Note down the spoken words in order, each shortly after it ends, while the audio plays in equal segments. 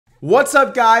What's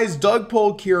up guys, Doug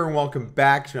Polk here and welcome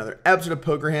back to another episode of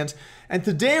Poker Hands. And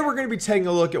today we're going to be taking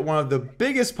a look at one of the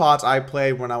biggest pots I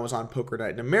played when I was on Poker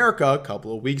Night in America a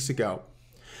couple of weeks ago.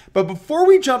 But before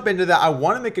we jump into that, I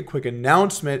want to make a quick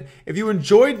announcement. If you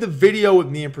enjoyed the video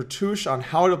with me and Pertush on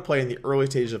how to play in the early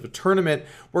stages of a tournament,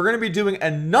 we're going to be doing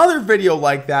another video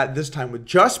like that, this time with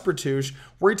just Pertush,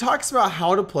 where he talks about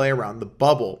how to play around the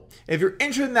bubble. If you're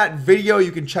interested in that video,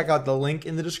 you can check out the link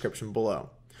in the description below.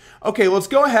 Okay, let's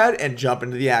go ahead and jump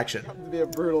into the action. It's going to be a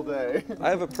brutal day.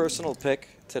 I have a personal pick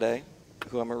today,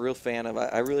 who I'm a real fan of.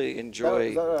 I really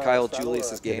enjoy Kyle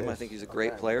Julius's game. I think he's a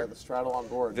great player. The straddle on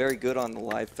board. Very good on the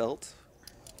live felt.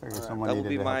 That will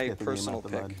be my personal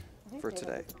pick for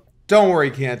today. Don't worry,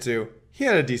 Cantu. He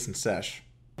had a decent sesh.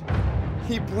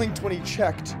 He blinked when he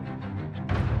checked.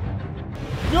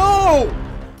 No!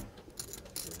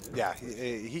 Yeah,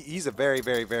 he's a very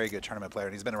good tournament player,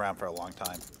 and he's been around for a long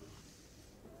time.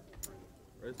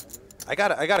 I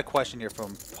got a question here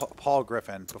from Paul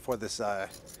Griffin before this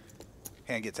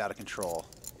hand gets out of control.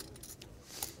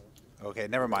 Okay,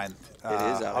 never mind. It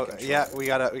is out of control. Yeah, we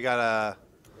got a.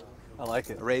 I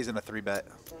like it. A raise and a 3-bet.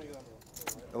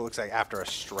 It looks like after a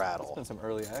straddle. Some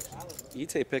early action.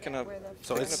 E-Tay picking up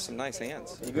some nice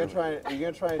hands. Are you gonna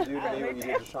try and do what you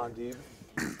did to Sean Deeb?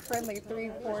 Friendly 3,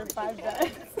 4, 5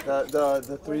 bets.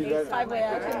 The 3-bet. 5-way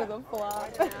action to the flop.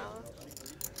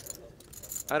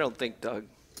 I don't think Doug.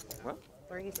 What?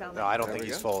 No, I don't think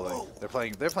he's folding. They're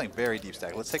playing very deep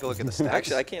stack. Let's take a look at the stacks.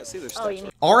 Actually, I can't see their stacks.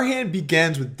 Our hand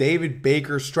begins with David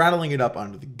Baker straddling it up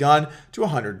under the gun to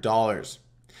 $100.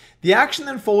 The action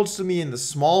then folds to me in the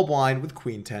small blind with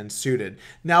Queen 10 suited.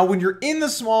 Now, when you're in the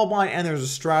small blind and there's a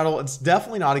straddle, it's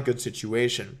definitely not a good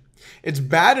situation. It's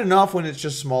bad enough when it's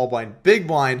just small blind, big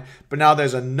blind, but now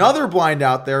there's another blind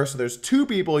out there, so there's two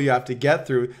people you have to get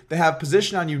through that have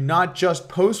position on you not just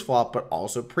post-flop, but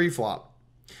also pre-flop.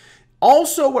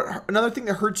 Also, another thing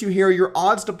that hurts you here, your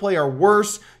odds to play are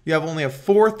worse. You have only a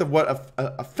fourth of what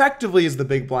effectively is the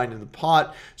big blind in the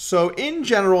pot. So in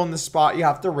general in this spot, you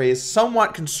have to raise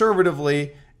somewhat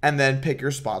conservatively and then pick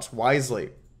your spots wisely.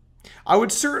 I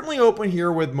would certainly open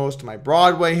here with most of my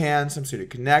Broadway hands, some suited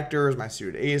connectors, my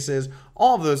suited aces,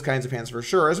 all of those kinds of hands for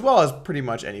sure, as well as pretty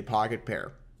much any pocket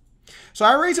pair. So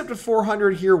I raise up to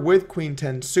 400 here with Queen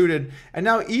 10 suited, and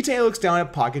now E-Tay looks down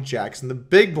at pocket jacks in the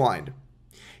big blind.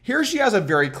 Here she has a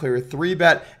very clear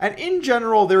 3-bet, and in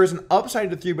general, there is an upside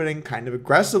to 3-betting kind of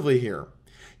aggressively here.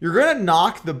 You're going to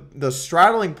knock the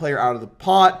straddling player out of the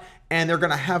pot, and they're going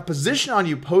to have position on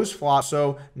you post-flop,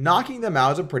 so knocking them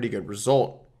out is a pretty good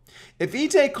result. If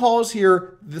E-Tay calls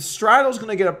here, the straddle is going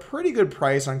to get a pretty good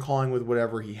price on calling with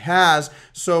whatever he has,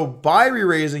 so by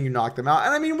re-raising, you knock them out.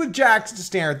 And I mean, with jacks, it's a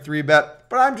standard 3-bet,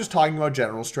 but I'm just talking about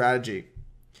general strategy.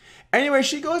 Anyway,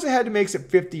 she goes ahead and makes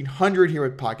it 1,500 here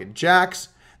with pocket jacks.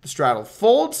 The straddle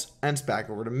folds, and it's back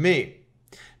over to me.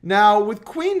 Now, with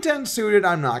Queen 10 suited,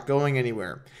 I'm not going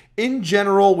anywhere. In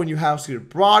general, when you have suited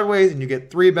Broadways and you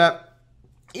get 3-bet,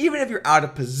 even if you're out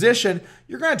of position,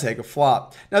 you're going to take a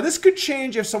flop. Now, this could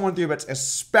change if someone 3-bets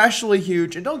especially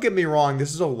huge, and don't get me wrong,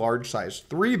 this is a large size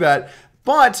 3-bet,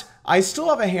 but I still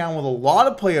have a hand with a lot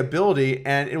of playability,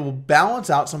 and it will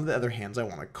balance out some of the other hands I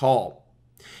want to call.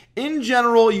 In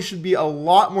general, you should be a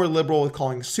lot more liberal with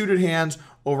calling suited hands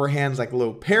over hands like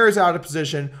low pairs out of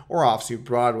position or offsuit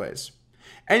Broadways.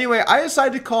 Anyway, I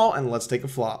decided to call, and let's take a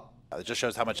flop. It just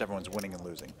shows how much everyone's winning and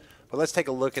losing. But let's take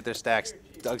a look at their stacks.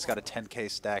 Doug's got a 10K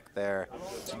stack there.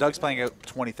 So Doug's playing at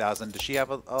 20,000. Does she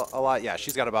have a lot? Yeah,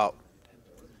 she's got about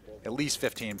at least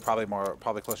 15, probably more,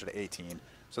 probably closer to 18.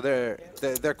 So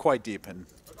they're quite deep, and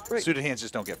suited hands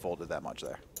just don't get folded that much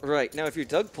there. Right. Now, if you're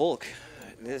Doug Polk,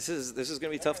 this is going to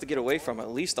be tough to get away from, at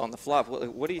least on the flop.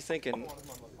 What are you thinking?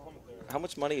 How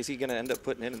much money is he going to end up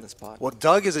putting in this pot? Well,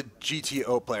 Doug is a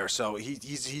GTO player, so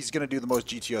he's going to do the most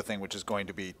GTO thing, which is going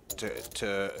to be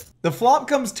to... The flop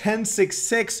comes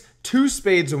 10-6-6, 2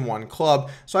 spades and 1 club,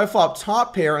 so I flop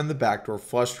top pair and the backdoor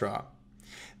flush draw.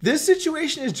 This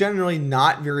situation is generally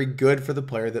not very good for the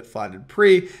player that flatted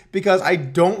pre, because I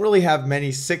don't really have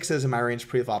many 6s in my range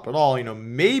pre-flop at all. You know,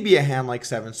 maybe a hand like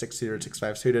 7-6 suited or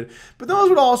 6-5 suited, but those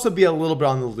would also be a little bit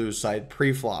on the loose side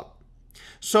pre-flop.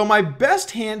 So my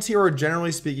best hands here are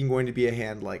generally speaking going to be a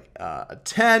hand like a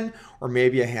 10, or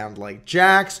maybe a hand like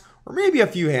jacks, or maybe a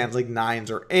few hands like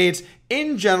 9s or 8s.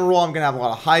 In general, I'm going to have a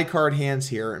lot of high card hands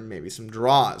here and maybe some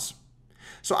draws.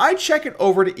 So I check it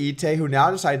over to E-Tay, who now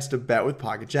decides to bet with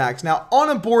pocket jacks. Now, on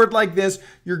a board like this,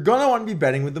 you're going to want to be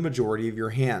betting with the majority of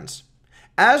your hands.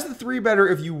 As the 3-better,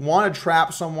 if you want to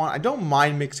trap someone, I don't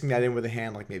mind mixing that in with a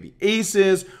hand like maybe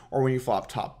aces, or when you flop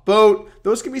top boat.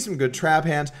 Those can be some good trap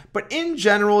hands, but in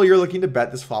general, you're looking to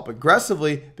bet this flop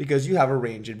aggressively because you have a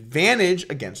range advantage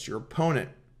against your opponent.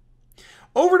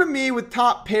 Over to me with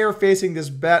top pair facing this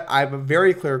bet, I have a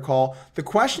very clear call. The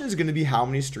question is going to be, how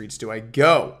many streets do I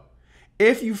go?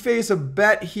 If you face a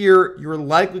bet here, you're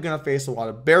likely going to face a lot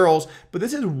of barrels, but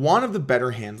this is one of the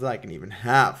better hands that I can even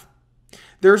have.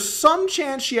 There's some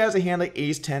chance she has a hand like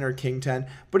ace 10 or king 10,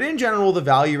 but in general, the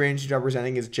value range she's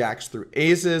representing is jacks through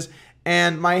aces,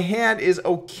 and my hand is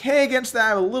okay against that. I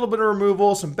have a little bit of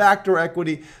removal, some backdoor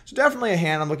equity, so definitely a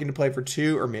hand I'm looking to play for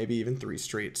 2 or maybe even 3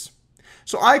 streets.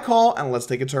 So I call, and let's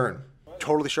take a turn.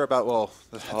 Totally sure about, well,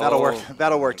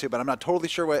 that'll work too, but I'm not totally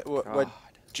sure what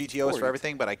GTO is for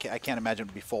everything, but I can't imagine it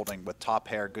would be folding with top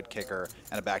pair, good kicker,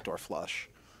 and a backdoor flush.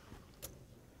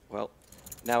 Well,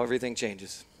 now everything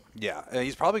changes. Yeah,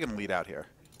 he's probably going to lead out here.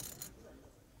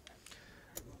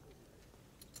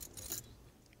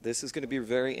 This is going to be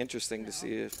very interesting to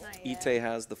see if E-Tay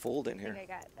has the fold in here.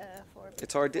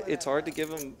 It's hard to give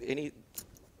him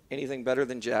anything better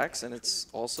than jacks, and it's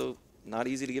also not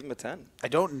easy to give him a 10. I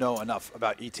don't know enough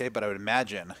about E-Tay, but I would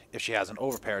imagine if she has an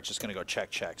overpair, it's just going to go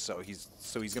check, check. So he's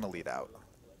going to lead out.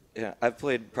 Yeah, I've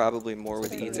played probably more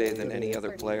with E-Tay than any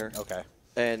other player. Okay.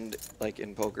 And like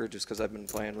in poker, just because I've been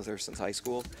playing with her since high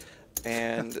school,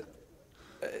 and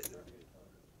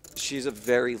she's a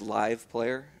very live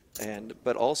player.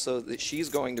 But also that she's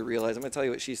going to realize, I'm going to tell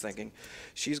you what she's thinking.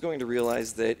 She's going to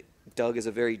realize that Doug is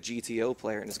a very GTO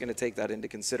player and is going to take that into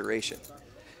consideration.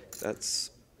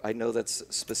 I know that's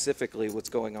specifically what's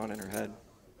going on in her head.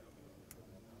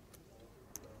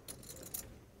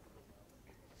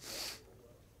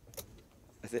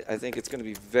 I think it's going to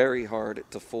be very hard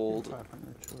to fold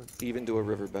even to a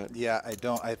river bet. Yeah,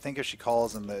 I think if she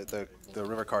calls and the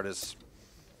river card is,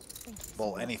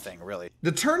 well, anything really.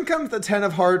 The turn comes the 10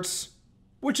 of hearts,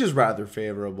 which is rather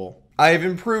favorable. I have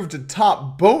improved to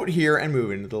top boat here and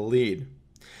move into the lead.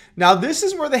 Now this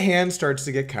is where the hand starts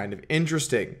to get kind of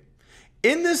interesting.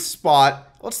 In this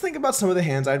spot, let's think about some of the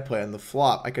hands I'd play on the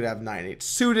flop. I could have 9-8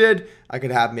 suited. I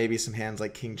could have maybe some hands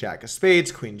like King Jack of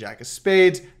spades, Queen Jack of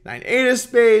spades, 9-8 of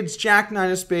spades, Jack 9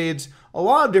 of spades, a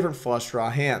lot of different flush draw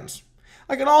hands.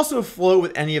 I can also float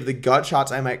with any of the gut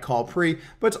shots I might call pre,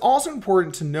 but it's also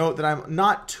important to note that I'm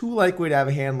not too likely to have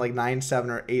a hand like 9-7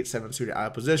 or 8-7 suited out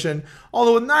of position,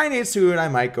 although with 9-8 suited I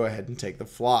might go ahead and take the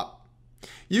flop.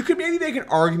 You could maybe make an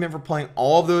argument for playing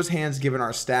all of those hands given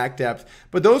our stack depth,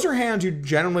 but those are hands you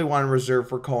generally want to reserve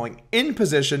for calling in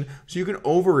position so you can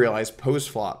overrealize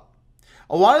post-flop.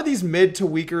 A lot of these mid to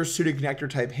weaker suited connector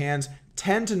type hands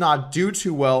tend to not do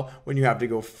too well when you have to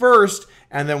go first,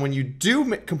 and then when you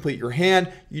do complete your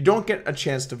hand, you don't get a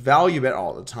chance to value bet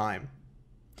all the time.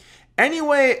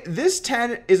 Anyway, this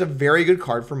 10 is a very good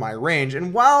card for my range,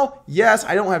 and while, yes,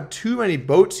 I don't have too many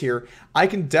boats here, I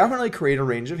can definitely create a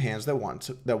range of hands that want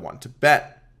to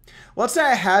bet. Let's say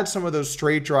I had some of those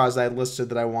straight draws that I listed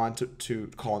that I want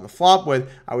to call on the flop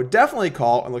with. I would definitely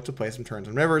call and look to play some turns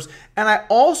and rivers, and I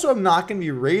also am not going to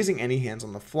be raising any hands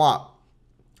on the flop.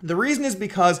 The reason is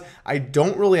because I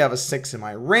don't really have a 6 in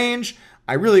my range.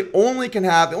 I really only can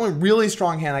have, the only really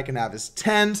strong hand I can have is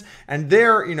 10s, and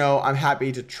there, you know, I'm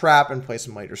happy to trap and play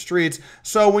some later streets.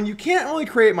 So when you can't really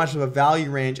create much of a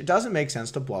value range, it doesn't make sense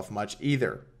to bluff much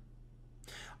either.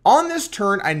 On this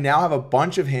turn, I now have a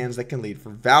bunch of hands that can lead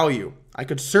for value. I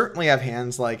could certainly have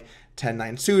hands like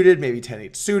 10-9 suited, maybe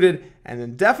 10-8 suited, and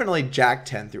then definitely Jack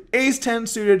 10 through Ace 10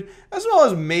 suited, as well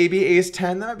as maybe Ace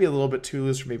 10. That might be a little bit too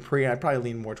loose for me pre, and I'd probably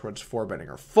lean more towards 4-betting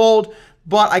or fold,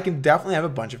 but I can definitely have a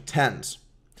bunch of 10s.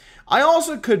 I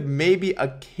also could maybe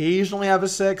occasionally have a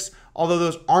 6, although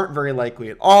those aren't very likely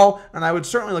at all, and I would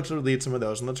certainly look to lead some of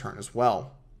those on the turn as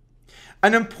well.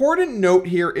 An important note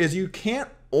here is you can't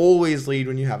always lead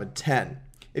when you have a 10.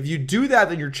 If you do that,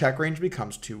 then your check range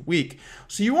becomes too weak.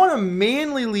 So you want to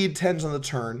mainly lead 10s on the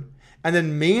turn, and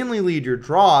then mainly lead your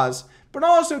draws, but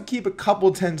also keep a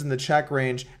couple 10s in the check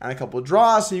range and a couple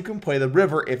draws so you can play the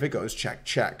river if it goes check,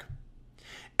 check.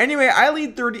 Anyway, I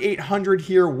lead 3,800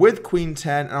 here with Queen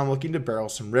 10, and I'm looking to barrel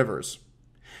some rivers.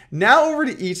 Now over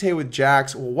to E-Tay with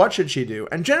jacks. Well, what should she do?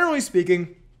 And generally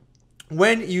speaking,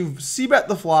 when you c-bet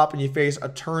the flop and you face a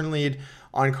turn lead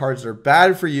on cards that are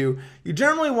bad for you, you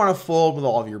generally want to fold with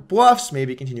all of your bluffs,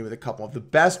 maybe continue with a couple of the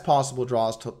best possible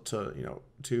draws to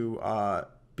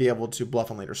be able to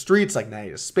bluff on later streets, like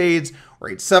 9-8 of spades or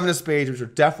 8-7 of spades, which are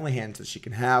definitely hands that she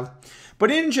can have. But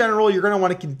in general, you're going to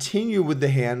want to continue with the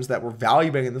hands that were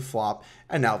value betting the flop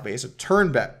and now face a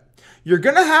turn bet. You're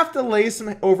going to have to lay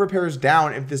some overpairs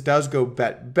down if this does go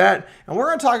bet-bet. And we're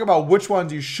going to talk about which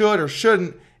ones you should or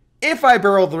shouldn't if I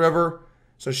barrel the river.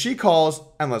 So she calls,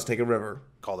 and let's take a river.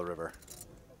 Call the river.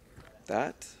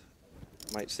 That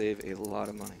might save a lot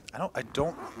of money. I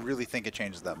don't really think it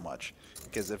changes that much.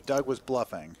 Because if Doug was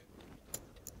bluffing,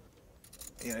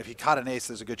 you know, if he caught an ace,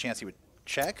 there's a good chance he would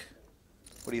check.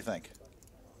 What do you think?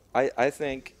 I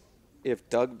think if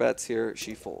Doug bets here,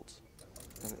 she folds.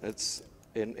 It's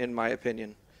in my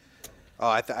opinion. Oh,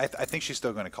 I think she's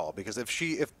still going to call, because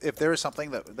if there is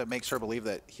something that makes her believe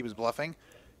that he was bluffing,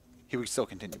 he would still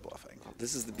continue bluffing.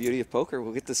 This is the beauty of poker.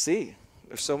 We'll get to see.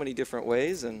 There's so many different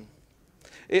ways, and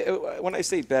when I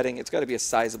say betting, it's got to be a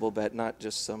sizable bet, not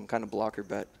just some kind of blocker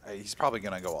bet. He's probably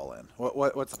going to go all in.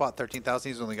 What's the pot? 13,000.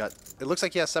 He's only got. It looks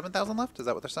like he has 7,000 left. Is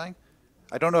that what they're saying?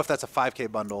 I don't know if that's a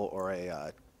 5K bundle or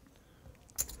a.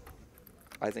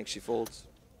 I think she folds,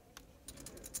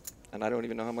 and I don't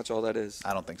even know how much all that is.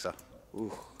 I don't think so.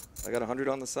 Ooh, I got 100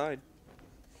 on the side.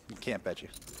 Can't bet you.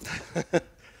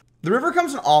 The river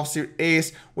comes an offsuit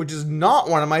ace, which is not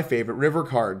one of my favorite river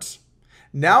cards.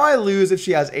 Now I lose if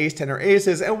she has ace 10 or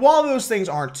aces, and while those things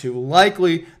aren't too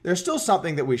likely, there's still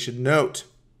something that we should note.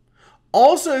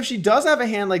 Also, if she does have a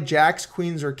hand like jacks,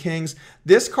 queens, or kings,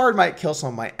 this card might kill some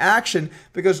of my action,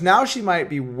 because now she might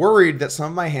be worried that some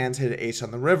of my hands hit an ace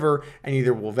on the river and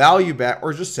either will value bet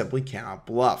or just simply cannot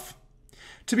bluff.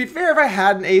 To be fair, if I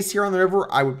had an ace here on the river,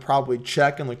 I would probably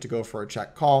check and look to go for a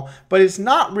check call, but it's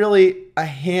not really a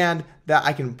hand that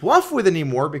I can bluff with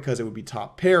anymore because it would be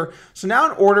top pair. So now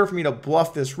in order for me to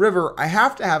bluff this river, I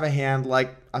have to have a hand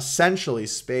like essentially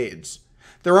spades.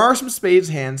 There are some spades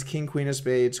hands, king, queen of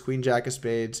spades, queen, jack of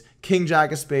spades, king,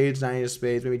 jack of spades, nine of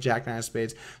spades, maybe jack, nine of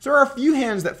spades. So there are a few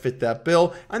hands that fit that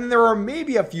bill, and then there are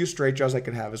maybe a few straight draws I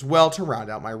could have as well to round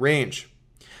out my range.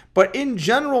 But in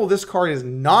general, this card is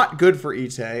not good for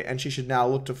E-Tay, and she should now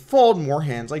look to fold more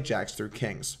hands like jacks through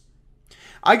kings.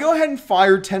 I go ahead and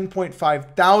fire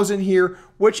 10.5 thousand here,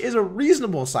 which is a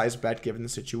reasonable size bet given the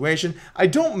situation. I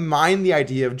don't mind the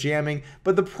idea of jamming,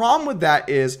 but the problem with that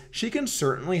is she can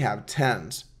certainly have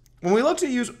tens. When we look to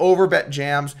use overbet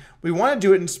jams, we want to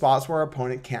do it in spots where our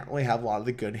opponent can't really have a lot of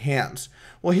the good hands.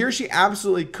 Well, here she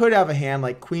absolutely could have a hand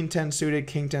like queen 10 suited,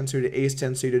 king 10 suited, ace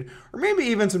 10 suited, or maybe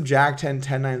even some jack 10,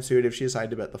 10 9 suited if she decided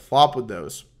to bet the flop with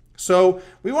those. So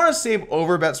we want to save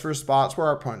overbets for spots where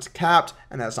our opponent's capped,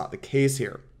 and that's not the case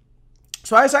here.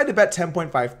 So I decided to bet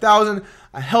 10.5 thousand,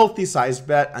 a healthy sized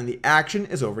bet, and the action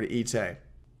is over to E-Tay.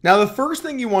 Now, the first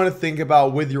thing you want to think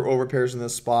about with your overpairs in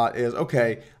this spot is,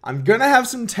 okay, I'm going to have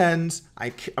some tens,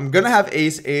 I'm going to have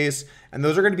ace, ace, and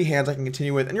those are going to be hands I can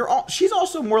continue with. And she's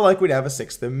also more likely to have a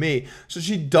six than me. So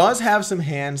she does have some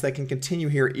hands that can continue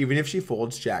here even if she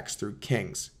folds jacks through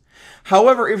kings.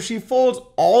 However, if she folds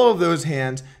all of those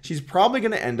hands, she's probably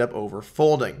going to end up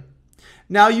overfolding.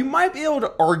 Now, you might be able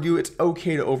to argue it's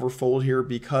okay to overfold here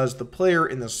because the player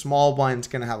in the small blind is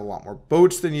going to have a lot more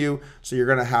boats than you, so you're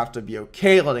going to have to be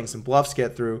okay letting some bluffs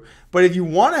get through. But if you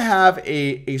want to have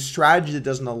a strategy that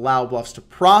doesn't allow bluffs to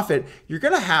profit, you're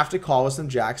going to have to call with some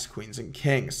jacks, queens, and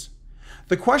kings.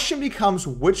 The question becomes,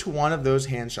 which one of those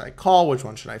hands should I call, which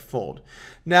one should I fold?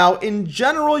 Now, in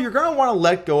general, you're going to want to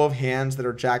let go of hands that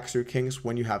are jacks or kings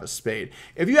when you have a spade.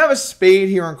 If you have a spade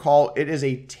here on call, it is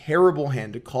a terrible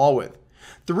hand to call with.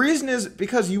 The reason is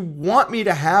because you want me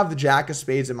to have the jack of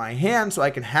spades in my hand so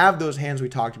I can have those hands we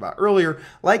talked about earlier,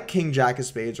 like king jack of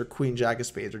spades or queen jack of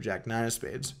spades or jack nine of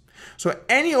spades. So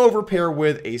any overpair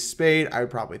with a spade, I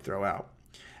would probably throw out.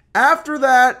 After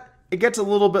that, it gets a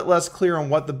little bit less clear on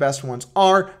what the best ones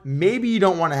are. Maybe you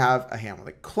don't want to have a hand with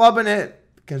a club in it,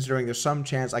 considering there's some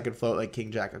chance I could float like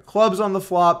king jack of clubs on the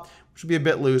flop, which would be a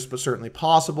bit loose, but certainly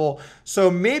possible. So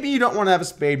maybe you don't want to have a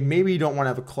spade, maybe you don't want to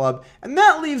have a club, and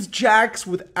that leaves jacks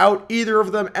without either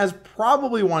of them as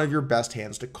probably one of your best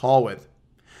hands to call with.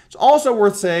 It's also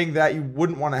worth saying that you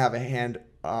wouldn't want to have a hand,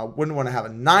 wouldn't want to have a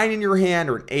 9 in your hand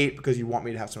or an 8 because you want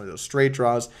me to have some of those straight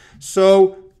draws.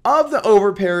 So of the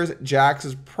overpairs, jacks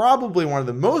is probably one of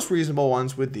the most reasonable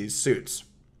ones with these suits.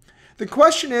 The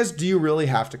question is, do you really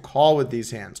have to call with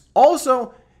these hands?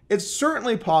 Also, it's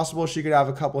certainly possible she could have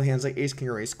a couple hands like ace king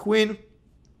or ace queen,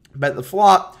 bet the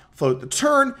flop, float the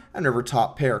turn, and river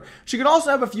top pair. She could also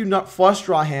have a few nut flush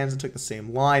draw hands that took the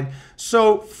same line.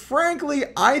 So frankly,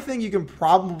 I think you can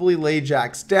probably lay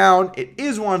jacks down. It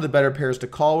is one of the better pairs to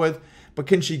call with, but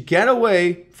can she get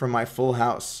away from my full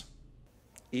house?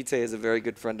 E-Tay is a very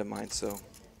good friend of mine, so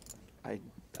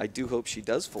I do hope she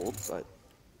does fold, but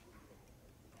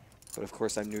of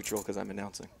course I'm neutral because I'm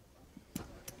announcing.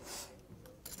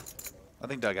 I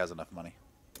think Doug has enough money.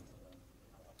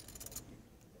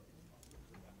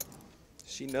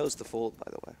 She knows the fold,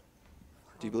 by the way.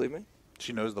 Do you believe me?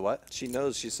 She knows the what? She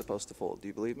knows she's supposed to fold. Do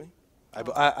you believe me?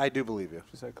 I do believe you.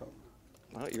 She said call.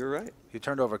 Oh, you're right. He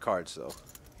turned over cards, so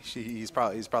he's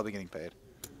probably getting paid.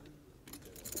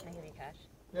 Can I give you cash?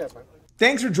 Yeah, it's fine.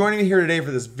 Thanks for joining me here today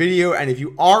for this video, and if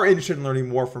you are interested in learning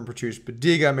more from Patrice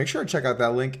Badiga, make sure to check out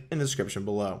that link in the description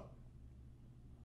below.